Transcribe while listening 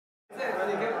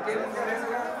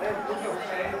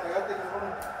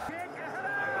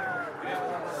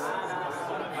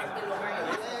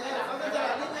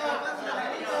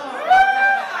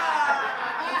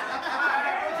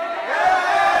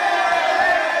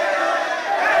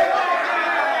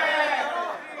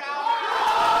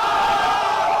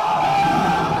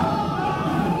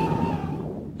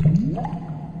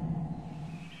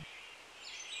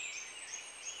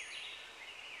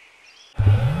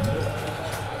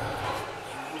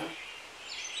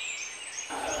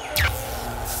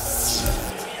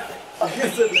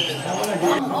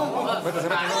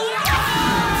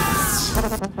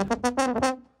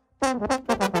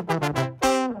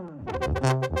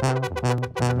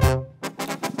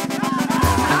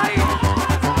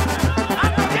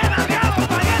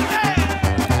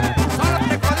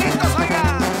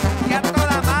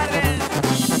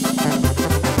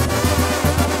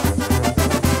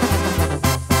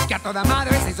Toda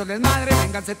madre se hizo desmadre,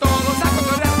 vénganse todos a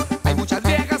cotorrear. Hay muchas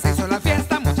viejas, se hizo la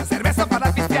fiesta, mucha cerveza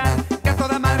para pistear. Que a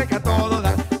toda madre, que a todo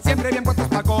dar, siempre bien puestos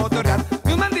para cotorrear.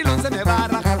 Ni un mandilón se me va a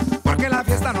rajar, porque la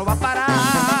fiesta no va a parar.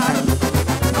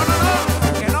 No, no,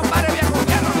 no, que no pare viejo,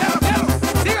 fierro, fierro, fierro.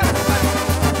 Síganme, compadre.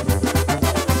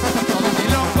 Todos mis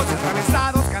locos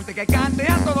atravesados, cante que cante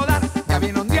a todo dar. Ya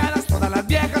bien ondeadas, todas las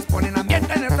viejas ponen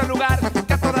ambiente en este lugar.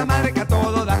 Que a toda madre, que a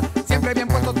todo dar, siempre bien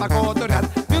puestos para cotorrear.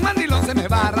 Ni un mandilón se me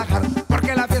va a rajar,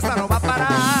 porque la fiesta no va a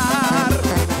parar.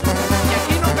 Y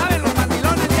aquí no caben los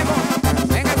mandilones, viejo.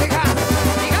 Venga, hija,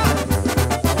 hija.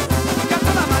 Que a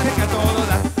toda madre, que a todo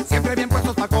dar, siempre bien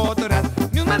puestos pa' cotorrear.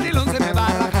 Ni un mandilón se me va a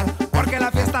rajar, porque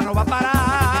la fiesta no va a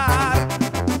parar.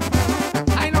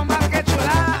 Ay, no más que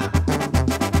chulada.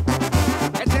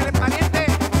 Échale pariente,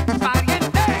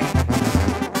 pariente.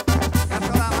 Que a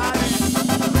toda madre.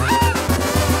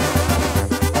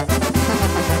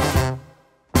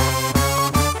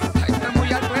 Ay, está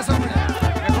muy alto eso, hombre.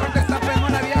 Mejor te está pegando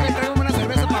una vieja y traigo una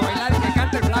cerveza para bailar y que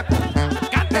cante el flaco.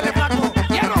 ¡Cántele, flaco!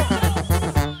 ¡Hierro!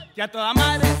 Que a toda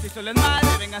madre se hizo el desmadre,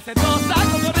 vénganse todos a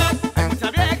cotorrear. Hay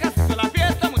muchas viejas